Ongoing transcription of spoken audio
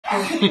One,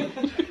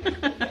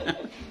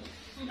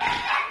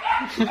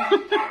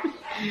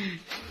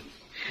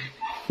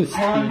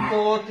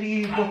 two,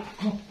 three, go.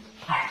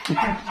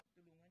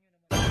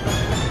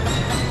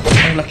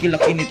 Ang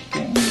laki-laki nito.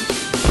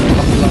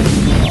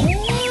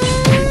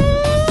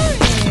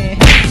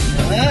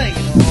 Ay,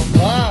 ginawa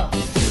ba?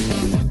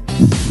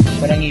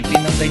 Parang ngipin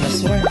ng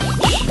dinosaur.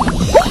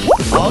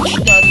 Ouch,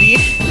 daddy.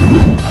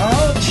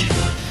 Ouch.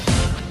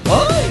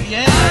 Oh,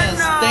 yes.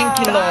 Thank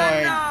you,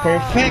 Lord.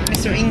 Perfect,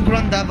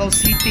 MR.Ingrown, Davao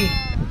City.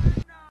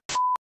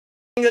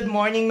 Good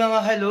morning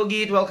mga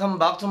kalugit! Welcome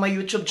back to my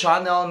YouTube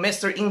channel,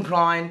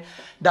 MR.Ingrown,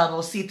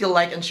 Davao City.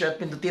 Like and share at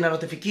pindutin ang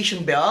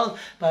notification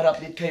bell para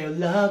update kayo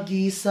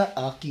lagi sa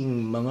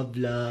aking mga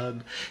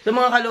vlog. So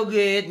mga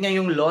kalugit,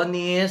 ngayong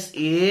Lunes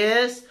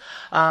is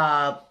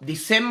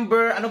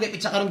December, ano kayo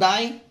pitsa karong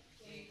day?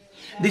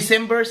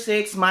 December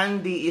 6,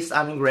 Monday is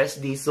aming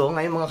rest day. So,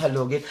 ngayon mga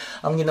kalugit,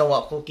 ang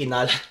ginawa ko,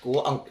 kinalat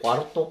ko ang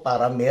kwarto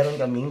para meron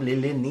kaming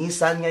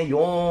lilinisan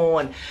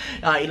ngayon.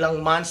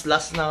 Ilang months,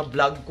 last na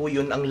vlog ko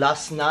yun, ang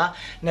last na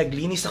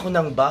naglinis ako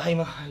ng bahay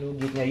mga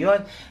kalugit. Ngayon,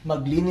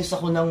 maglinis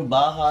ako ng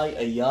bahay.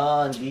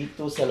 Ayan,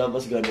 dito sa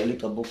labas, grabe,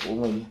 alikabok ko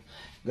ngayon.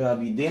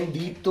 Grabe din,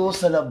 dito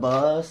sa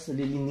labas,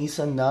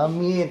 lilinisan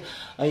namin.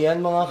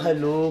 Ayan mga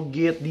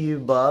kalugit,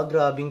 diba?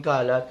 Grabing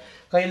kalat.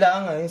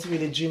 Kailangan, si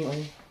Willie Jim,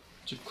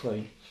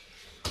 Chikoy.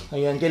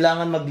 Ayan,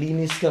 kailangan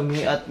maglinis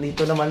kami at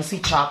dito naman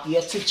si Chucky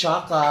at si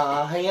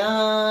Chaka.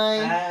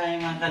 Ayan. Hi,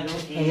 mga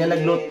kalugit. Ayan,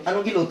 nagluto.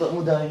 Anong giluto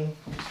mo, Day?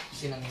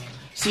 Sinangag.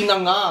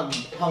 Sinangag.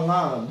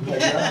 Hangag.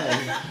 Ayan.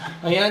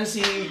 Ayan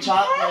si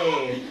Chaka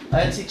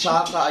Ayan si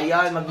Chaka.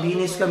 Ayan,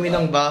 maglinis kami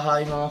ng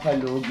bahay, mga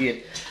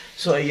kalugit.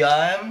 So,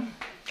 ayan.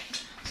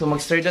 So,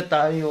 mag-start na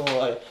tayo.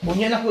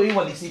 Unyan ako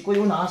walisi ko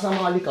yung naasa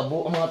mga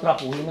likabo, ang mga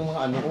trapuhin ng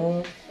mga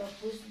ano.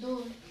 Tapos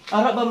doon.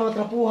 Ara ba mga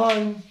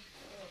trapuhan?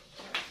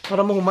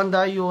 Para mo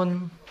humanda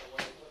yun.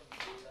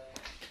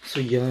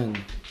 So, yan.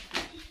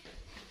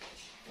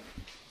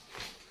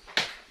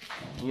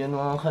 Yan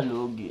mga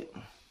kalugit.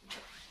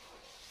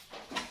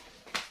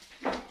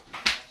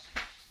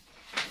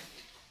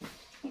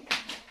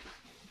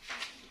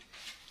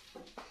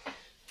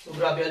 So,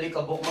 grabe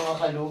alikabok mga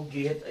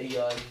kalugit.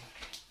 Ayan.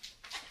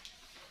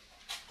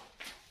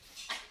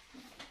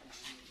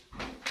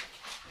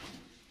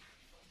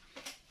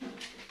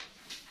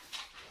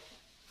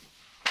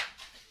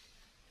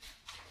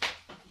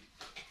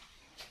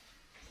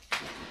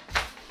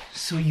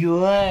 So,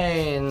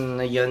 yun.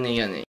 Ayan.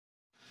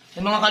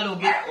 Yung mga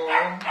kalugit,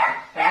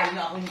 kaya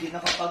na ako hindi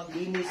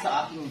nakapaglinis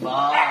sa aking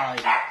bahay.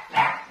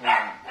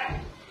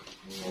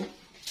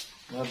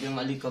 Grabe yung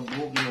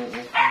alikabog, ginoo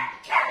ko.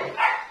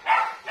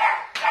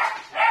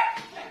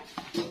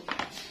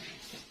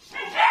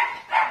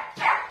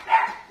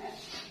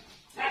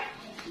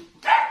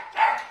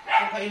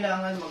 So,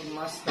 kailangan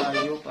mag-mask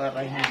tayo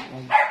para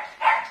hindi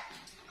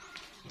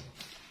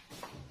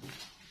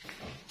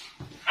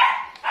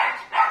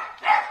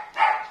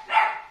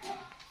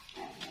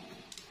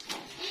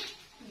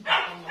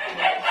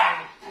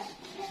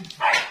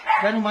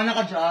Gano'n mana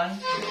ka dyan?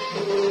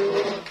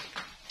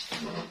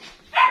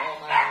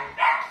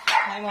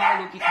 Hi mga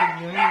kalugit, good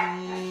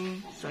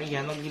morning! So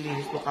ayan,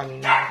 maglilinis po kami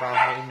ng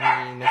bahay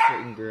ni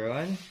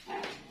MR.Ingrown.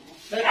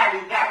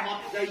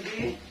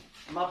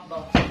 Map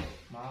ba?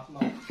 Map.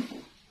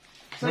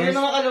 So ayan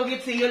mga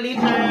kalugit, see you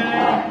later!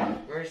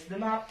 Where's the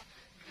map?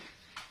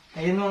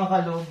 Ayan mga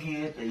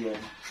kalugit,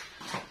 ayan.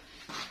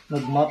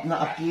 Nag-map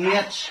na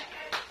akits.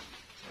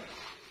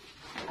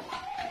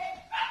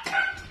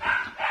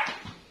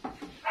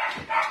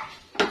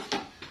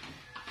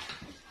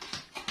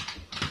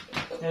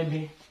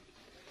 Heavy.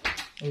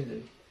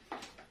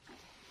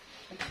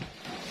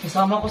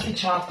 Kasama ko si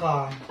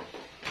Chaka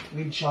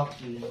with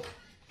Chucky.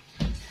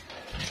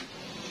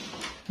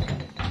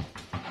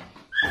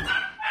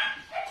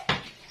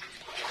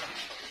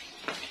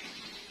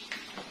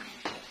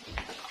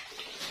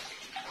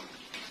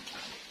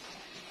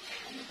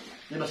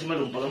 Diba si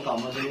malumpag ang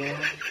kama din yun?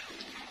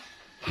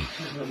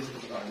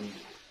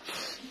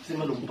 Kasi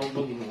malumpag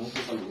pag ginoo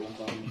sa kaluang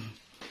kama.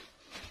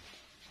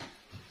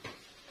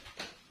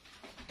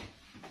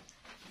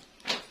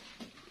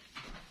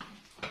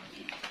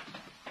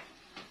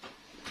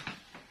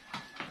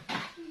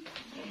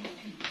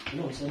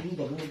 No, saan yung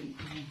bago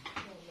dito?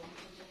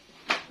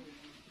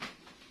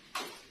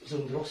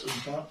 Sundrok,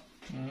 unta?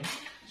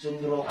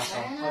 Sundrok,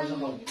 asa?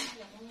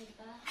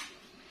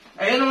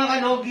 Ayan mga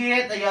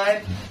kalugit,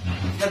 ayan.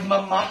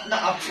 Nagmamap na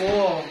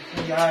ako.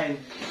 Ayan.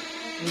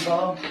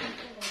 Diba?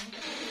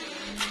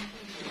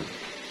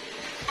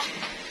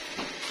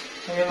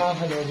 Ayan mga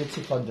kalugit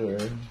si Father.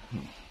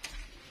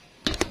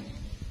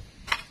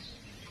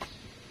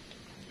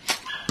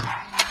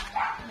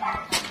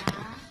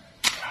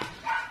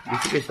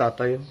 Gusto kayo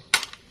tatay.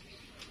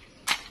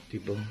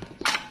 Diba?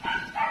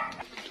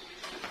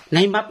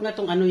 Naimap na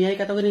tong ano yay,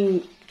 katawag ng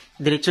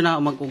diretso na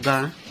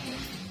mag-uga.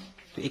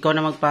 Ikaw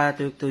na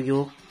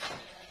magpatuyok-tuyok.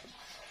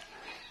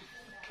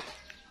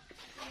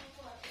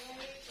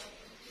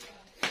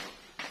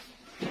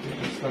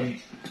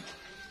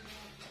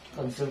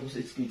 Cancel ko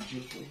sa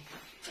schedule ko.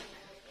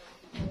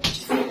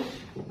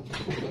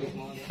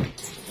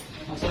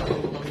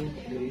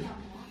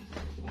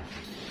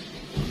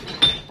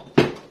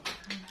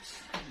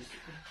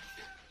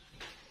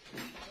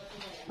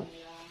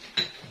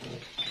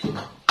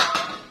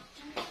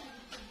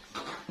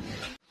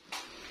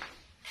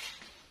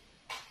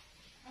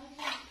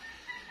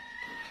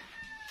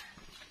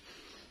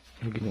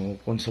 Ginoo,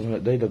 kung sa mga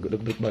day,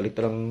 balik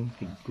tarang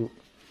higko.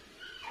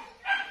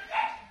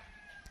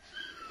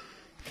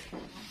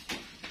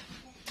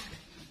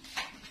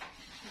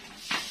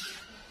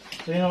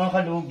 So yun mga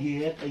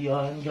kalugit,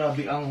 ayan,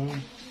 grabe ang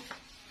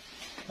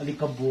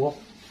alikabok.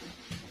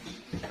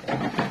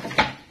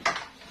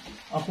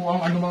 Ako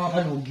ang ano mga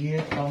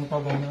kalugit, ang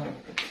taga na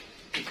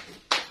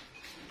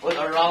all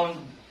around.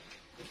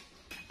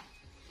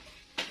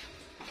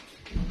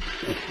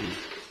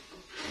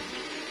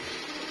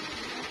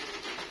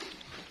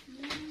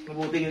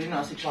 Mabuti yun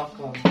na si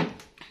Chaka.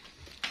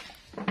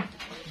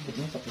 Ba't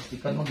yung sa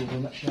plastikan,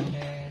 maguguna siya.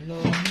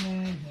 Hello, hello,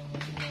 hello.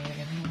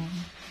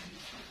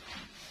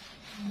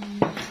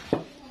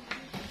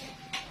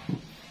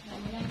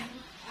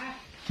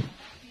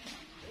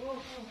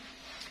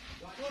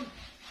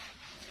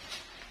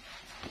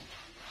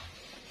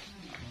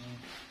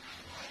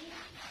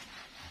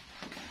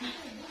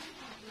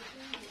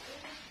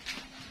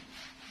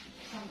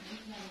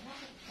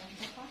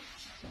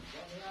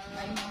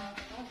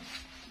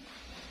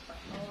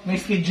 May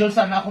schedule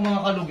sana ako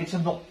mga kalugit sa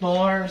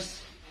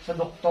doctors. Sa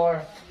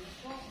doktor.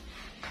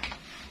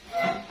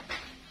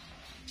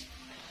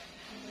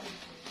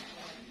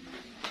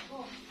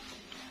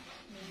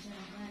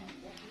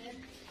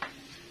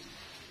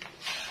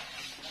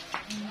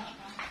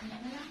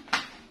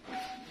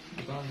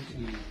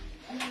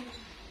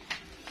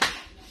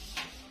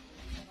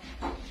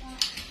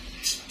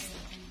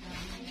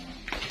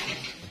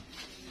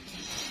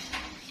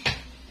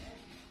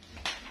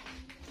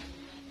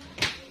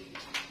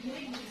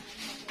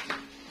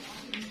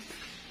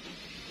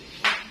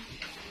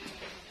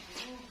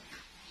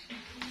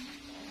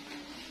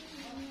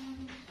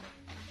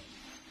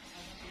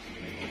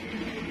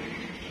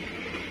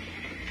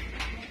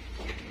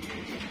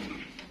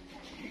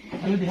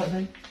 Ayo diha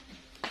day.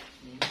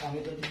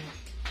 Kami to din.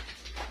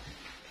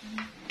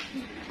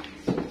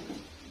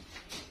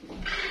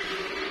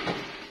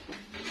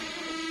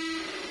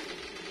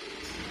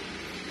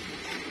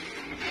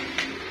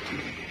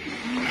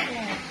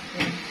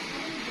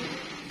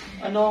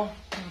 Ano?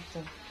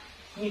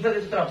 Hindi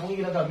dito trapo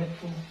yung ginagamit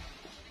ko.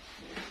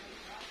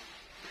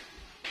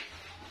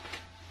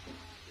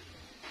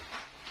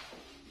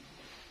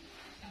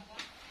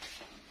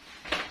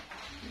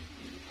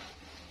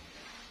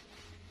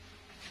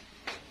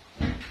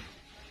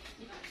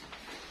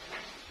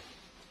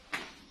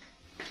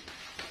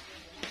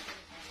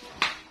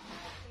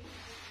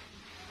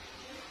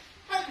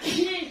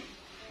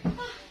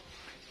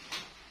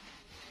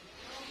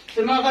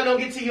 So mga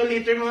kalugit, see you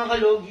later mga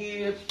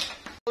kalugit.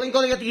 Following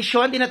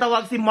collocation,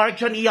 tinatawag si Mark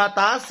John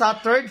Iyata sa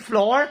 3rd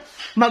floor,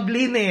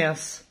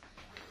 maglinis.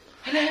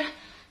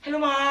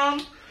 Hello ma'am.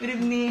 Good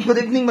evening.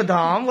 Good evening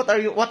madam. What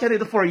can I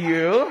do for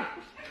you?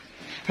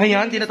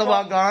 Ayan,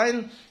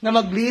 tinatawagan na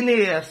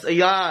maglinis.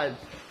 Ayan.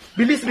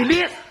 Bilis,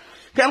 bilis.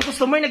 Kaya ang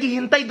customer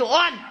naghihintay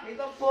doon.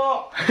 Ito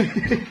po.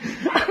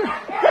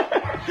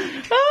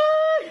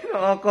 Ay,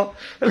 ako.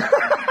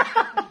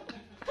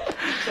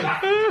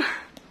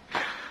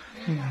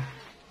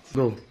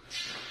 Go.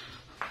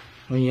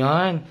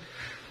 Ayan.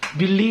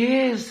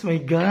 Bilis. My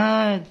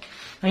God.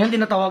 Ayan,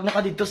 tinatawag na ka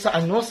dito sa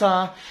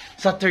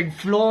sa 3rd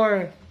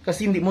floor.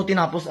 Kasi hindi mo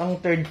tinapos ang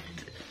 3rd,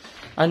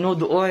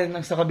 doon,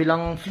 sa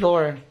kabilang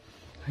floor.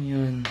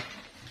 Ayan.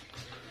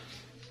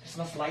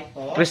 Christmas light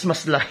po.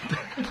 Christmas light.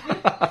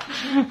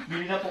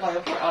 Bili na po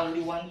kayo for only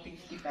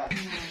 150 ka.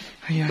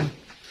 Ayan.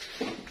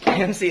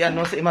 Ayan si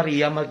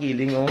Maria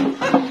Magiling, oh.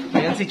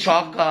 Ayan si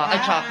Chaka. Ay,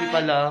 Chucky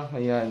pala.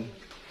 Ayan.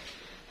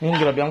 Ayan,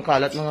 grabe ang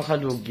kalat mga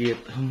kalugit.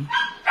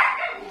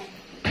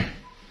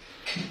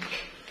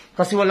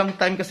 Kasi walang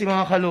time kasi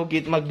mga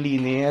kalugit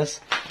maglinis.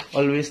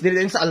 Always.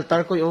 Dili din sa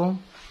altar ko, oh.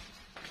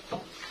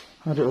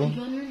 Ano, oh.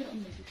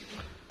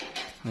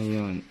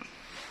 Ayan.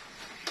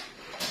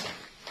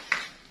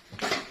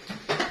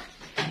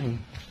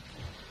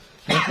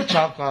 Ayan si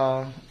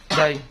Chaka.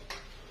 Day.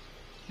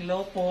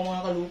 Hello po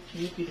mga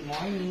kalugit. Good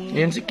morning.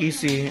 Ayan si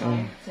Kissy.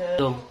 Oh.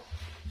 So,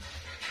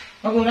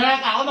 Maguna lang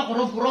ako,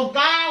 makurog-kurog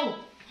ka!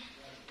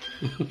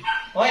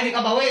 Hoy, hindi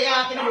ka bawi,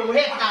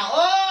 kinabuhi pa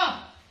tao!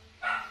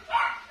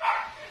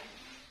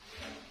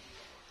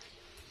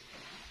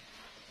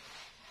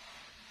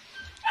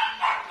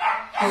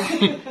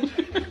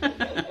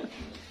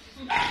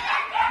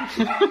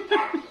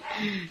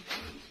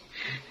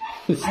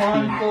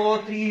 One,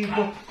 two, three,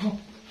 four.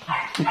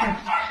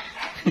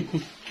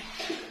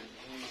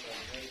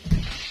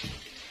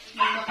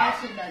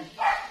 Makasudan.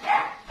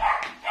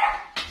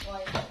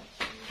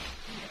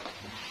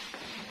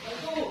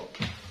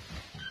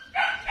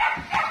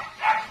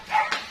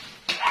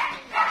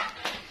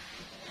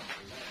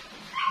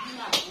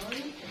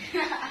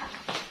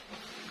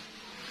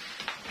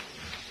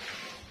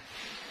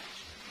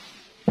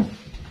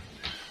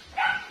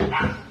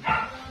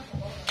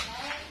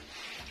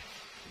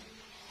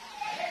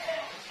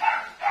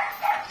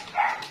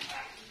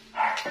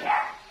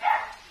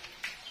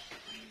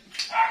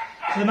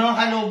 So mga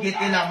kalugit,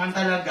 kailangan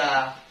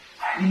talaga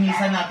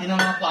linisan natin ang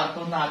mga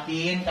kwarto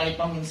natin kahit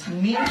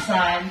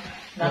paminsan-minsan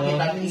natin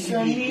natin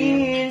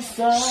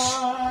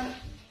Minsan.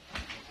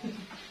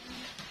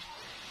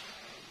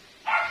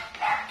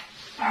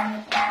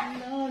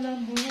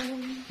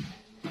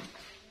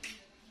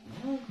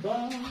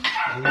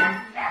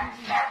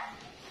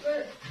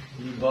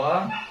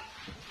 Diba?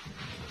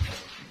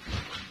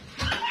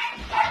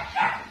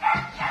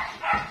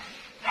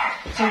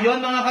 So yun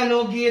mga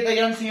kalugit,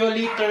 ayan, see you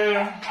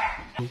later.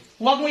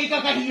 Huwag mo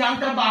ikakahiya ang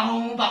trabaho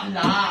mo,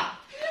 bakla.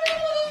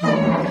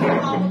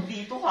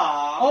 Dito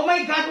ha. Oh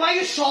my God, why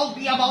you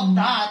salty about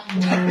that?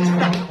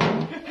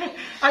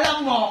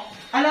 alam mo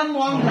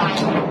ang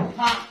life,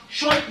 ha?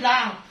 Short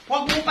lang.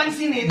 Huwag mo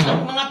pansinin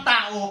ang mga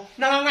tao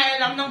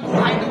nangangailangan ng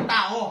buhay ng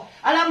tao.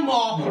 Alam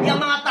mo, yung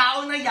mga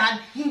tao na yan,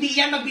 hindi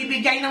yan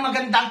magbibigay ng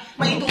magandang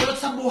maitulot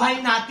sa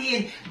buhay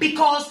natin.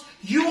 Because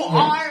you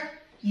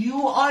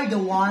are the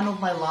one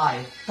of my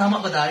life. Tama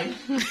ba, Day?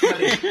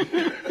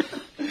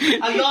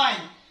 Ayun.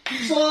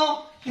 So,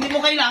 hindi mo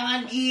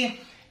kailangan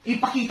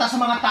ipakita sa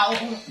mga tao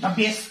kung the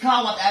best ka,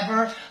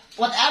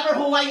 whatever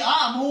who I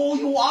am, who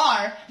you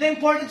are. The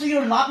important to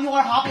your life, you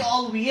are happy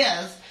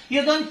always.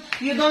 You don't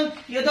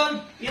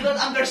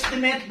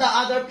underestimate the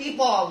other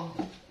people,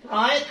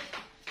 right?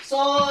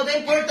 So the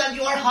important,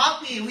 you are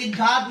happy with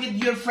God, with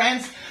your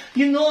friends.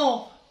 You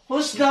know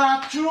who's the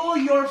true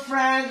your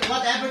friend,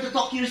 whatever to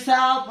talk to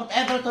yourself,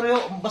 whatever to you,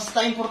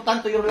 basta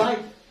important to your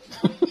life.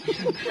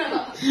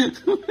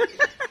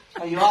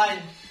 Ayun.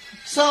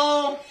 So,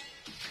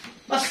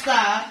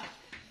 basta,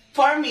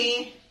 for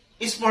me,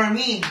 is for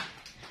me.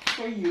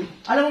 For you.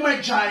 Alam mo,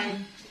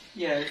 Marjan,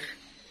 Yes.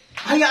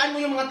 hayaan mo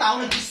yung mga tao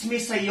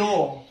nag-dismiss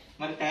sa'yo.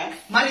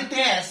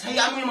 Marites?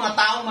 Hayaan mo yung mga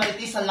tao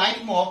marites sa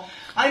life mo.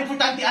 Ang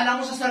importante, alam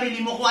mo sa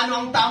sarili mo kung ano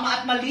ang tama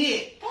at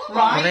mali.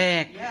 Right?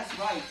 Correct. Yes,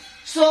 right.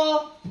 So,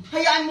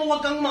 hayaan mo,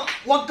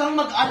 wag kang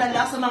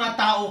mag-alala sa mga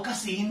tao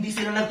kasi hindi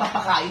sila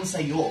nagpapakain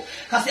sa'yo.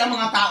 Kasi ang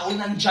mga tao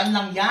nandyan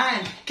lang yan.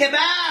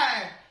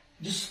 Keber!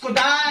 Diyos ko,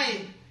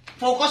 Day!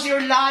 Focus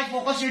your life,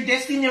 focus your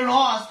destiny,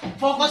 Ross.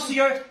 Focus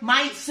your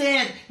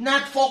mindset,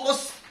 not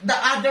focus the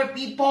other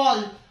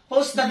people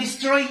who's that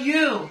destroy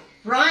you.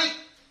 Right?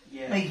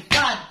 Yes. My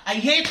God, I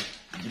hate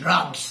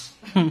drugs.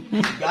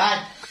 God.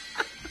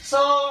 So,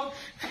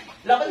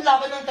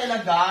 laban-laban lang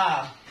talaga.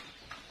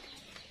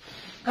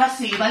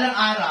 Kasi, balang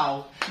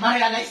araw,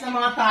 ma-realize ng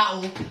mga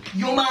tao,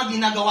 yung mga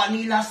ginagawa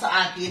nila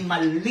sa atin,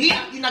 mali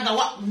ang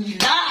ginagawa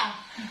nila.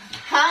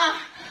 Ha?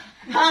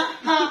 Ha?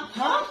 Ha?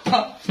 Ha? Ha?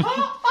 Ha?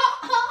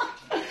 Ha?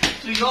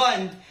 So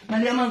yun,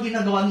 mali ang mga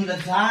ginagawa nila,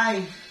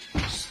 Day.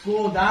 Diyos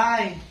ko,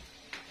 Day.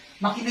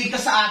 Makinig ka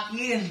sa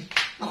akin.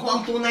 Ako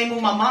ang tunay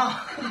mong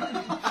mama.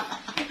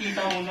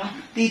 Kita mo na.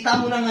 Tita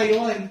mo na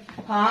ngayon.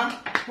 Ha?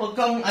 Huwag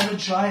kang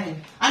dyan.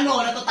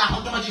 Ano,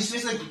 natatakot ka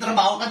mag-chismis?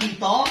 Nagtatrabaho ka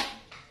dito?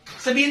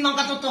 Sabihin mo ang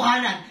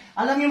katotohanan.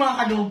 Alam niyo mga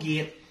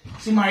kalugit,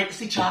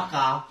 si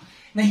Chaka,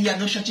 nahiya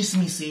daw siya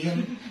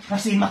chismisin.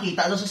 Kasi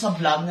makita daw sa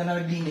vlog na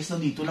naglinis daw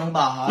dito ng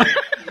bahay.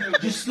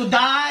 Diyos ko,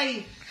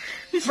 Day!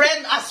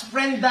 Friend as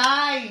friend,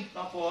 Day!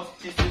 Tapos,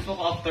 chismis ko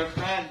after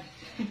friend.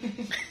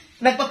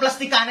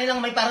 Nagpa-plastikanay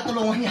lang may para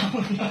tulungan niya ako.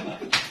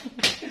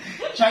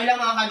 Char lang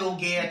mga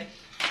kalugit.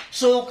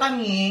 So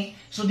kami,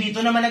 so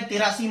dito naman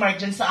nagtira si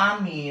Mark dyan sa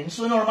amin.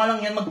 So normal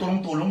lang yan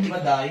magtulong-tulong, di ba,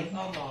 Day?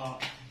 Tama.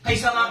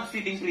 Kaysa nga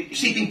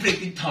Sitting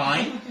pretty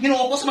time,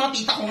 ginuho ko sa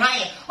mga tita ko nga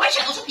eh. Why,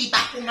 siya ako sa tita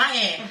ko nga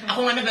eh.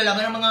 Ako nga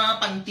naglalaban ng mga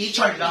panty,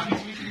 char lang.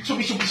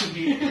 Subi.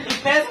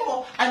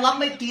 Pero, I love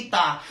my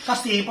tita.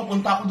 Kasi,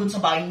 papunta ako dun sa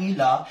bahay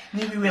nila,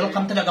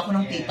 ni-welcome talaga ako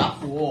ng tita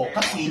ko.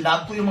 Kasi,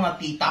 love ko yung mga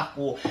tita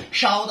ko.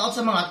 Shout out sa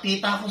mga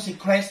tita ko, si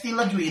Cresty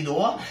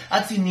Ladrido,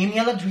 at si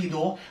Nimia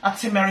Ladrido, at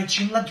si Mary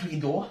Jean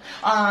Ladrido,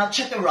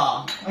 etc.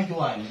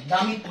 Ayun,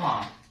 dami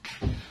pa.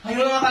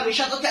 Ayun nga kami,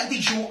 shoutout kay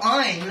Auntie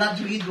Joanne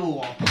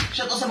Ladrido.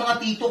 Shoutout sa mga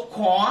tito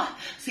ko,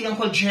 si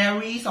Uncle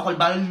Jerry, si Uncle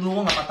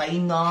Ballo, nga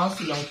patay na,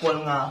 si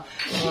Uncle nga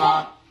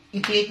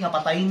Itik, nga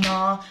patay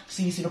na,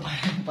 sino pa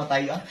rin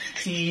patay,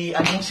 si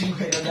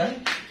Uncle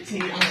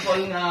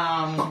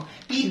nga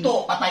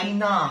Tito, patay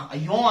na.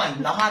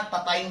 Ayun, lahat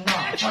patay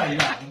na. Char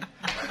lang.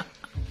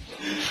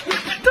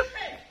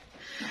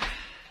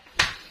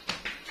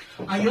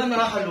 Ayun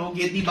mga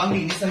kalugit, di ba ang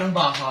linis na ng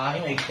bahay?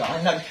 My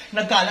God,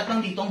 nagkalat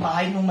lang dito ang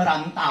bahay ng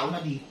maraming tao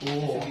na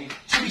dito.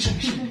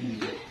 Subi.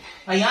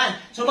 Ayan,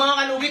 so mga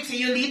kalugit,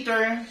 see you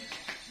later.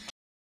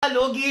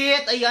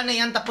 Kalugit,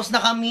 ayan, tapos na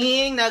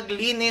kaming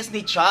naglinis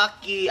ni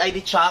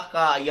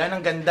Chaka. Ayan,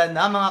 ang ganda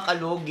na mga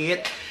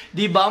kalugit.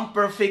 Di ba ang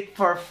perfect?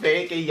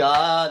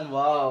 Ayan,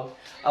 wow.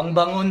 Ang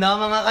bango na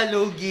mga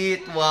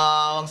kalugit.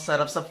 Wow, ang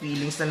sarap sa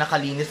feelings na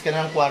nakalinis ka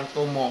na ng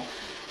kwarto mo.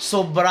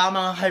 Sobra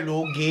mga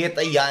kalugit,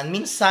 ayan.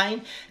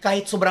 Minsan,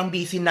 kahit sobrang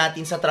busy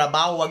natin sa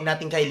trabaho, huwag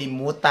natin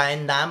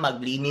kailimutan na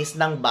maglinis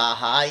ng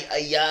bahay.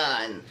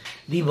 Ayan.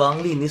 Di ba ang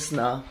linis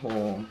na?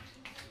 Oh.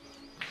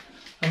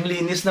 Ang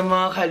linis na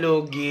mga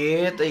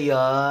kalugit,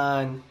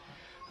 ayan.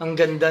 Ang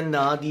ganda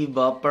na, di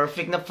ba?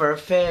 Perfect na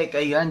perfect.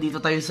 Ayan,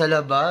 dito tayo sa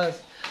labas.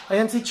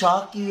 Ayan si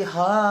Chucky,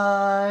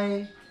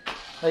 hi!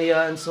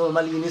 Ayan, so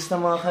malinis na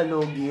mga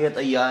kalugit,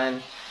 ayan.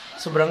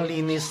 Sobrang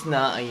linis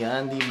na.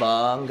 Ayan, di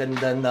ba? Ang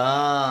ganda na.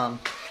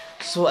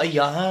 So,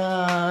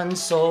 ayan.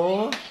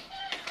 So,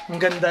 ang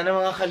ganda na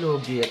mga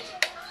kalugit.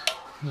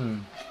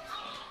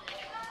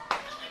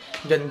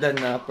 Ganda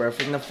na.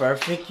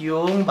 Perfect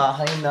yung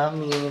bahay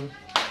namin.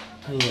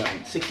 Ayan.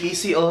 Si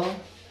Kissy, oh.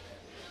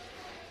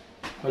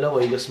 Wala,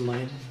 way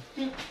smile.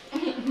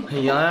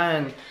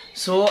 Ayan.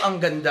 So, ang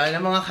ganda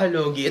ng mga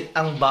kalugit,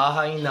 ang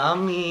bahay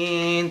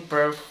namin.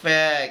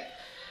 Perfect.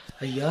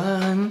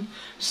 Ayan.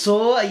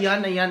 So,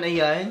 ayan.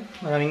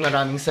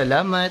 Maraming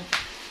salamat.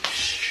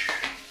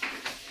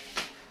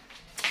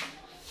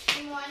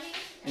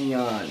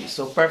 Ayan.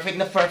 So,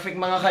 perfect na perfect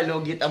mga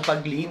kalugit ang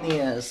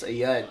paglinis.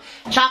 Ayan.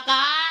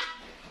 Chaka!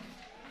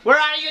 Where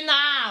are you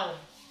now?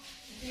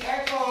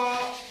 CR po.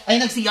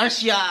 Ay, nag-CR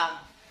siya.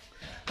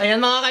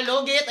 Ayan mga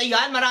kalugit.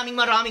 Ayan,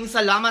 maraming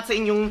salamat sa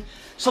inyong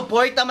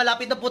suporta.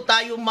 Malapit na po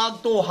tayo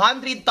mag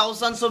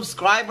 200,000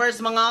 subscribers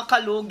mga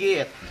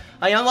kalugit.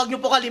 Ayan, huwag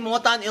niyo po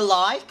kalimutan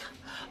i-like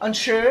and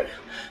share.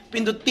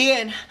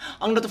 Pindutin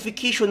ang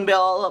notification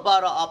bell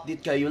para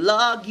update kayo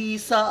lagi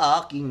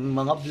sa aking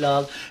mga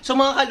vlog. So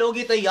mga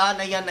kalugit, ayan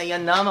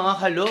na mga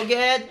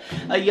kalugit.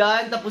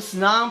 Ayan, tapos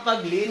na ang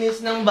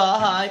paglinis ng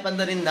bahay.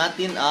 Panda rin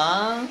natin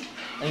ang...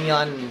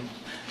 Ayan.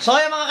 So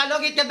ayan mga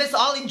kalugit, God bless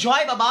all.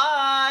 Enjoy.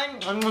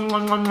 Bye-bye.